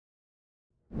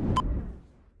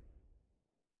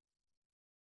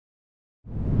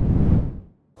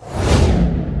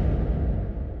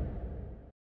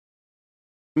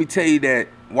me tell you that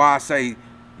why I say,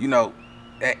 you know,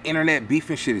 that internet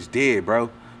beefing shit is dead,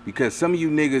 bro. Because some of you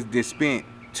niggas just spent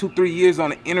 2-3 years on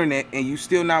the internet and you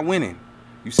still not winning.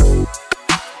 You see?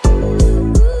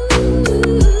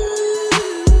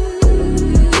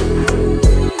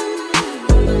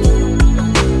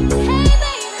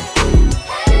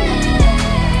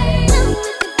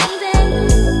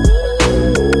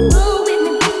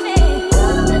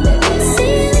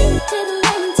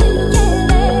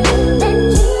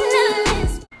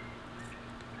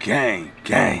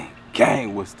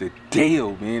 Gang, what's the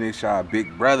deal, man? It's y'all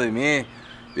big brother, man.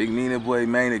 Big Nina boy,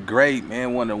 man, it great,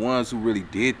 man. One of the ones who really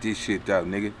did this shit, though,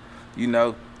 nigga. You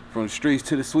know, from the streets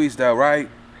to the sweets, though, right?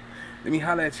 Let me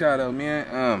holler at y'all, though,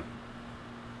 man.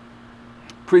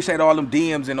 Appreciate all them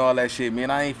DMs and all that shit,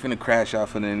 man. I ain't finna crash out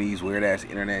for none of these weird-ass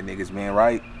internet niggas, man,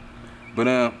 right? But,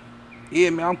 yeah,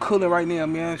 man, I'm cooling right now,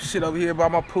 man. Shit over here by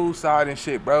my poolside and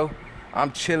shit, bro.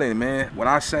 I'm chilling, man. When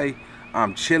I say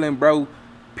I'm chilling, bro,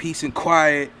 peace and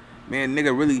quiet, man,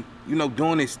 nigga really, you know,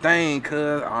 doing his thing,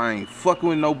 cuz I ain't fucking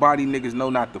with nobody. Niggas know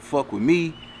not to fuck with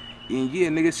me. And yeah,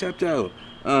 nigga, shut up.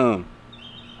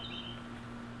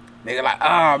 Nigga like,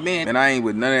 ah, man, I ain't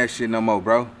with none of that shit no more,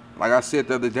 bro. Like I said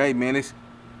the other day, man, it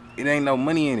ain't no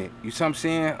money in it. You see what I'm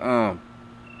saying?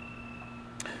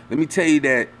 Let me tell you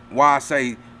that why I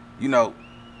say, you know,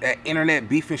 that internet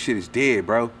beefing shit is dead,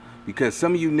 bro. Because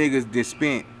some of you niggas just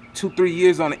spent 2-3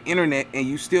 years on the internet and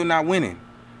you still not winning.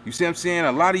 You see what I'm saying?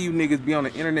 A lot of you niggas be on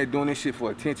the internet doing this shit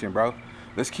for attention, bro.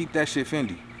 Let's keep that shit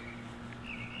Fendi.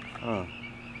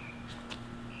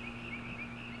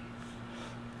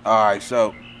 Alright,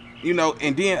 so, you know,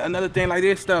 and then another thing like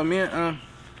this stuff, man,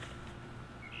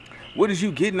 what is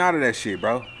you getting out of that shit,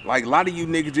 bro? Like, a lot of you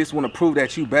niggas just want to prove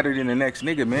that you better than the next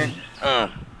nigga, man.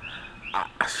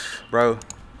 Bro,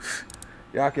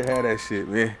 y'all can have that shit,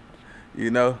 man. You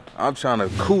know, I'm trying to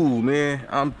cool, man.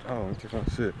 I'm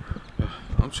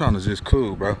trying to just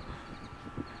cool, bro.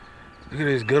 Look at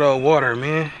this good old water,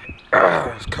 man.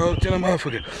 It's cold to the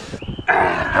motherfucker.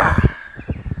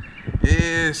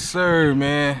 Yes, sir,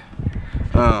 man.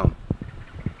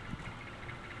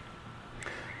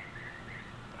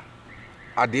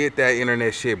 I did that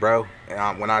internet shit, bro.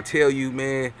 And when I tell you,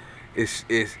 man,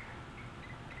 it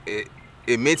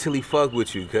mentally fuck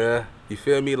with you, cuz. You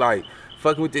feel me? Like,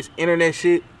 fucking with this internet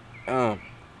shit,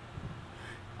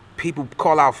 people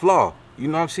call out flaw. You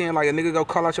know what I'm saying? Like a nigga go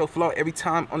call out your flaw every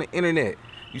time on the internet.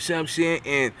 You see what I'm saying?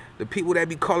 And the people that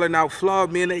be calling out flaw,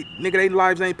 man, they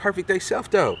lives ain't perfect they self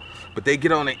though. But they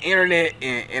get on the internet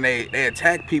and they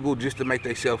attack people just to make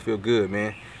themselves feel good,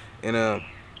 man. And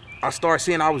I started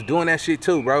seeing I was doing that shit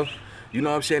too, bro. You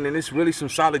know what I'm saying? And it's really some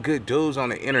solid good dudes on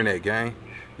the internet, gang.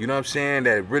 You know what I'm saying?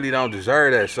 That really don't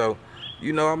deserve that. So,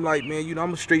 you know, I'm like, man, you know,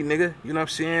 I'm a street nigga. You know what I'm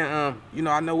saying? You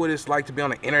know, I know what it's like to be on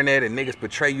the internet and niggas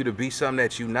portray you to be something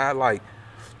that you not. Like,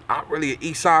 I'm really an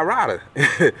East Side rider.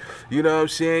 You know what I'm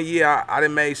saying? Yeah, I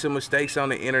done made some mistakes on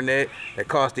the internet that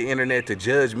caused the internet to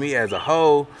judge me as a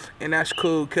whole. And that's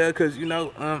cool, cuz, you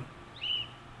know,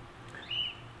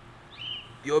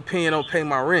 your opinion don't pay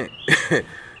my rent.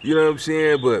 You know what I'm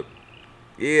saying? But,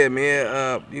 yeah,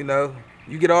 man, you know,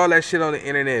 you get all that shit on the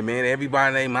internet, man.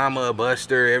 Everybody named mama a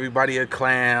buster, everybody a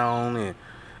clown, and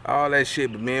all that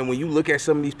shit. But, man, when you look at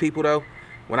some of these people, though,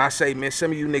 when I say, man,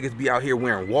 some of you niggas be out here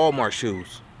wearing Walmart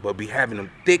shoes, but be having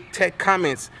them thick tech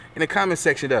comments in the comment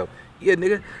section, though. Yeah,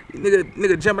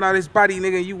 nigga jumping out his body,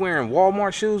 nigga, you wearing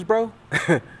Walmart shoes, bro?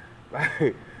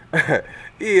 Like,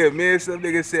 yeah, man, some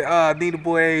nigga said, Nina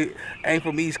boy ain't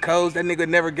from East Coast. That nigga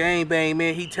never gang bang,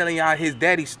 man. He telling y'all his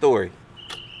daddy's story.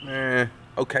 Man.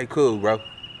 Okay, cool, bro.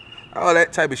 All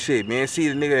that type of shit, man. See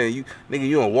the nigga, you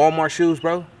in Walmart shoes,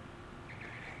 bro.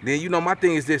 Then you know my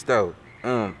thing is this though.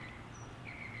 You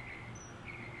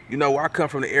know where I come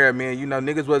from the era, man. You know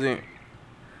niggas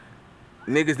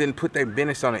didn't put their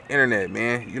business on the internet,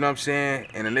 man. You know what I'm saying?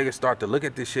 And the niggas start to look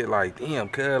at this shit like, damn,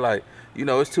 cuz, like, you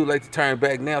know, it's too late to turn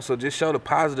back now. So just show the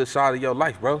positive side of your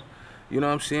life, bro. You know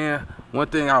what I'm saying? One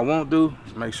thing I won't do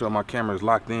is make sure my camera is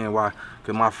locked in. Why?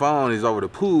 Because my phone is over the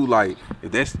pool. Like,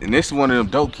 and this is one of them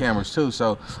dope cameras, too.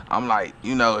 So, I'm like,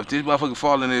 you know, if this motherfucker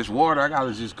fall in this water, I got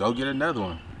to just go get another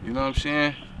one. You know what I'm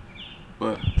saying?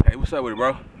 But, hey, what's up with it,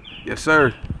 bro? Yes,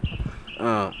 sir.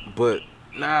 But,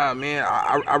 nah, man,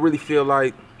 I really feel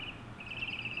like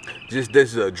just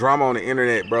this drama on the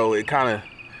internet, bro. It kind of,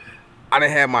 I done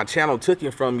had my channel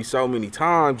taken from me so many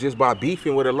times just by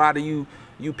beefing with a lot of you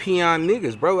peon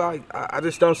niggas, bro. I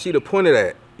just don't see the point of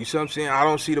that. You see what I'm saying? I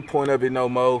don't see the point of it no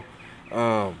more.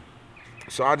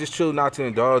 So I just choose not to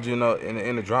indulge, you know,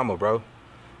 in the drama, bro.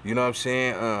 You know what I'm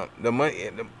saying? The money,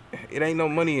 it ain't no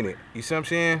money in it. You see what I'm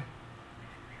saying?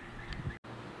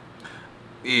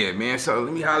 Yeah, man. So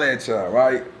let me holler at y'all,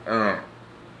 right?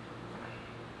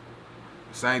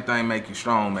 Same thing make you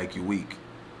strong, make you weak.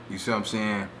 You see what I'm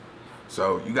saying?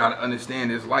 So you gotta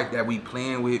understand this life that we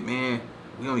playing with, man.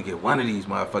 We only get one of these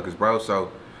motherfuckers, bro.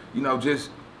 So, you know, just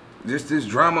this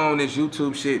drama on this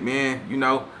YouTube shit, man. You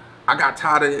know, I got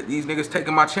tired of these niggas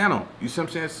taking my channel. You see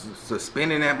what I'm saying?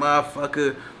 Suspending that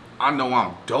motherfucker. I know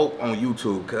I'm dope on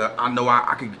YouTube, cause I know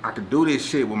I could do this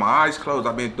shit with my eyes closed.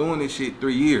 I've been doing this shit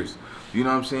 3 years. You know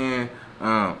what I'm saying?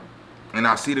 And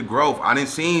I see the growth. I done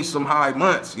seen some high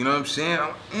months. You know what I'm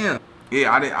saying?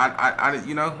 Yeah, I did,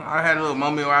 you know, I had a little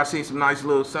moment where I seen some nice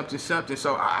little something.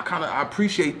 So I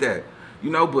appreciate that, you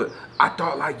know. But I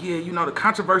thought like, yeah, you know, the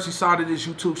controversy side of this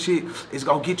YouTube shit is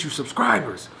gonna get you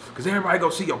subscribers, cause everybody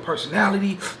gonna see your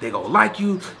personality. They gonna like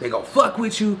you. They gonna fuck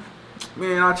with you.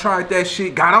 Man, I tried that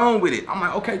shit, got on with it. I'm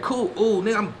like, okay, cool. Ooh,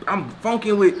 nigga, I'm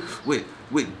funking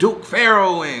with Duke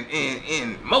Farrell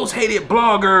and most hated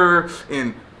blogger,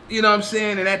 and you know what I'm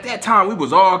saying? And at that time, we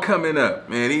was all coming up.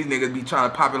 Man, these niggas be trying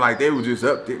to pop it like they was just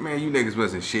up there. Man, you niggas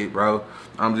wasn't shit, bro.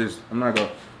 I'm not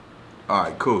gonna. All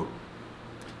right, cool.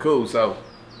 Cool, so,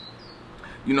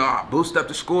 you know, I boost up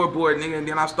the scoreboard, nigga, and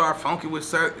then I start funking with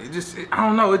certain, I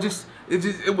don't know,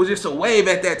 it was just a wave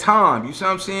at that time. You see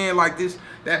what I'm saying? Like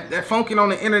that funking on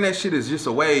the internet shit is just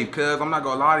a wave, cuz I'm not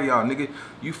gonna lie to y'all, nigga.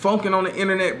 You funking on the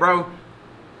internet, bro.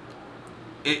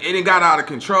 It ain't got out of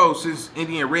control since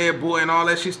Indian Red Boy and all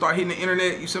that shit start hitting the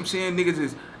internet. You see what I'm saying? Niggas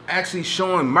is actually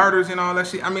showing murders and all that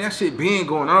shit. I mean, that shit been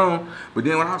going on. But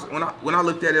then when I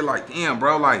looked at it like, damn,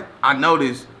 bro, like I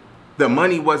noticed the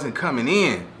money wasn't coming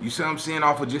in. You see what I'm saying?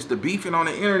 Off of just the beefing on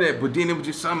the internet. But then it was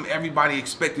just something everybody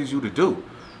expected you to do.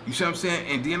 You see what I'm saying?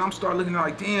 And then I'm start looking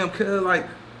like, damn, cuz like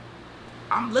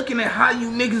I'm looking at how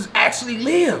you niggas actually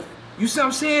live. You see what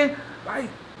I'm saying? Like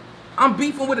I'm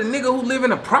beefing with a nigga who live in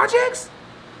the projects.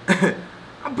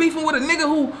 I'm beefing with a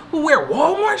nigga who wear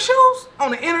Walmart shoes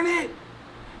on the internet.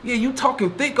 Yeah, you talking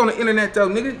thick on the internet though,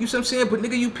 nigga. You see what I'm saying? But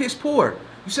nigga, you piss poor.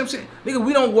 You see what I'm saying? Nigga,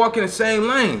 we don't walk in the same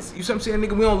lanes. You see what I'm saying?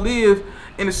 Nigga, we don't live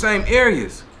in the same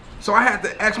areas. So I had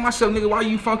to ask myself, nigga, why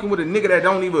you funking with a nigga that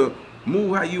don't even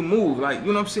move how you move? Like, you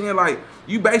know what I'm saying? Like,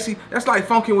 you basically, that's like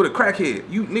funking with a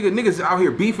crackhead. You niggas out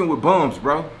here beefing with bums,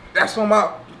 bro. That's on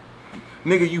my,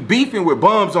 nigga, you beefing with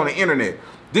bums on the internet.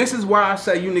 This is why I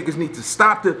say you niggas need to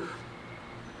stop the...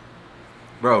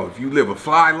 Bro, if you live a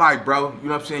fly life, bro, you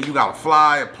know what I'm saying? You got a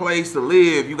fly place to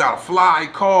live. You got a fly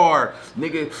car.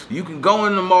 Nigga, you can go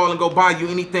in the mall and go buy you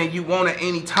anything you want at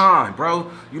any time, bro.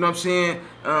 You know what I'm saying?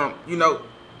 You know,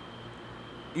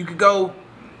 you could go,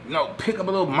 you know, pick up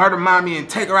a little murder mommy and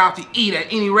take her out to eat at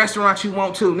any restaurant you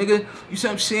want to, nigga. You see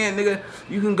what I'm saying, nigga?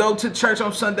 You can go to church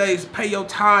on Sundays, pay your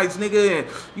tithes, nigga, and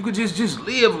you could just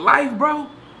live life, bro.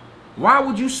 Why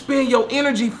would you spend your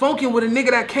energy funking with a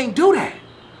nigga that can't do that?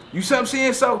 You see what I'm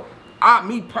saying? So,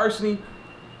 me personally,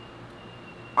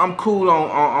 I'm cool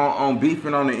on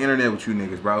beefing on the internet with you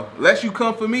niggas, bro. Unless you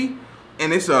come for me,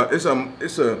 and it's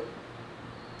a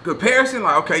comparison.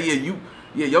 Like, okay,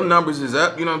 yeah, your numbers is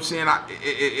up. You know what I'm saying?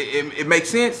 It makes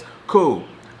sense. Cool.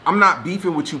 I'm not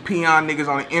beefing with you peon niggas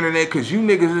on the internet, cause you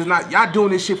niggas is not, y'all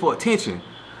doing this shit for attention.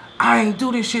 I ain't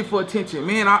do this shit for attention,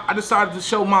 man. I decided to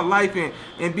show my life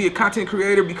and be a content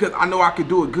creator because I know I could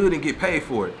do it good and get paid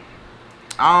for it.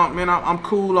 Man, I'm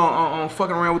cool on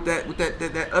fucking around with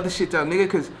that other shit though, nigga.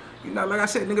 Cause you know, like I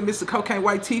said, nigga, Mr. Cocaine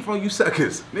White Teeth on you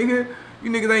suckers, nigga.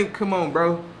 You niggas ain't, come on,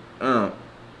 bro.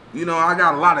 You know, I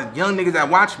got a lot of young niggas that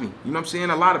watch me. You know what I'm saying?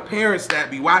 A lot of parents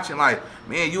that be watching, like,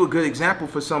 man, you a good example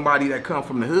for somebody that come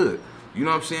from the hood. You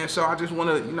know what I'm saying? So I just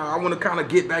wanna, you know, I wanna kind of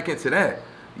get back into that.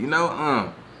 You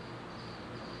know,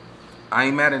 I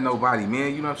ain't mad at nobody,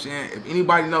 man. You know what I'm saying? If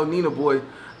anybody know Nina Boy,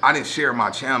 I didn't share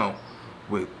my channel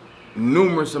with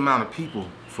numerous amount of people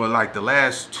for like the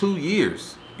last 2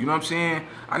 years. You know what I'm saying?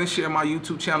 I didn't share my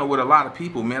YouTube channel with a lot of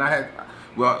people, man.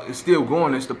 Well, it's still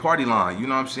going. It's the party line. You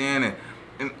know what I'm saying?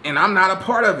 And I'm not a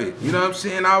part of it. You know what I'm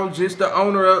saying? I was just the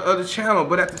owner of the channel.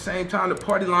 But at the same time, the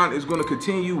party line is going to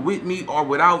continue with me or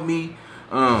without me.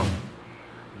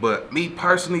 But me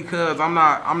personally, cuz I'm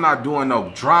not doing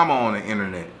no drama on the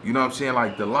internet. You know what I'm saying?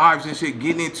 Like the lives and shit,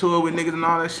 getting into it with niggas and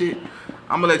all that shit.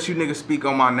 I'm gonna let you niggas speak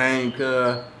on my name,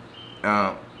 cuz,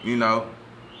 you know.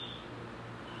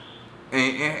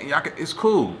 And y'all, it's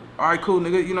cool. All right, cool,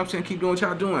 nigga. You know what I'm saying? Keep doing what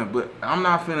y'all doing. But I'm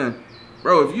not finna,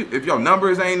 bro. If your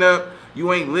numbers ain't up,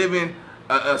 you ain't living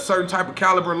a certain type of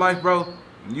caliber life, bro.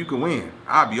 You can win.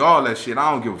 I'll be all that shit. I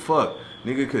don't give a fuck,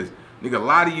 nigga. Cause nigga, a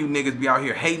lot of you niggas be out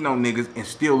here hating on niggas and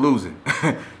still losing.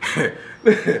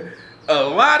 A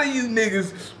lot of you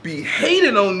niggas be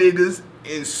hating on niggas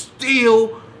and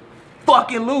still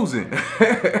fucking losing.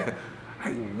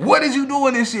 What is you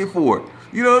doing this shit for?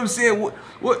 You know what I'm saying?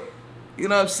 What? You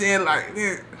know what I'm saying? Like,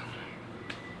 man,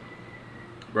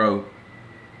 bro,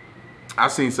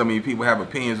 I've seen so many people have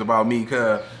opinions about me,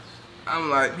 cause I'm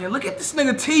like, man, look at this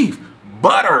nigga teeth,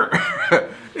 butter,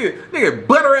 nigga,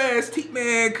 butter ass teeth,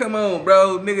 man. Come on,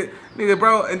 bro, nigga,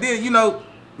 bro. And then you know,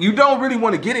 you don't really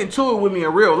want to get into it with me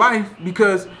in real life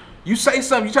because you say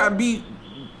something, you try to be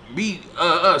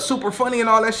super funny and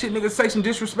all that shit, nigga. Say some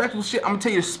disrespectful shit. I'm gonna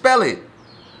tell you to spell it.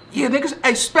 Yeah, niggas,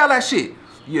 hey, spell that shit.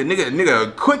 Yeah,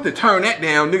 nigga, quick to turn that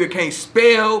down. Nigga can't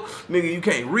spell. Nigga, you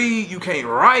can't read. You can't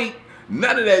write.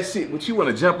 None of that shit. But you want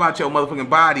to jump out your motherfucking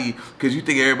body because you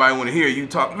think everybody want to hear you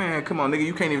talk. Man, come on, nigga.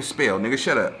 You can't even spell. Nigga,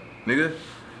 shut up. Nigga.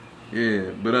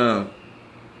 Yeah, but,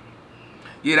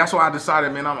 yeah, that's why I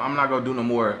decided, man, I'm not going to do no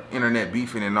more internet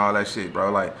beefing and all that shit,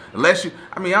 bro. Like, unless you,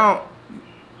 I mean, I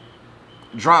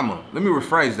don't, drama. Let me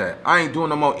rephrase that. I ain't doing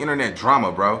no more internet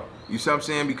drama, bro. You see what I'm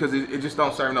saying? Because it just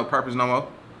don't serve no purpose no more.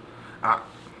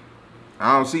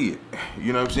 I don't see it.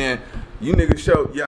 You know what I'm saying? You niggas show, yeah.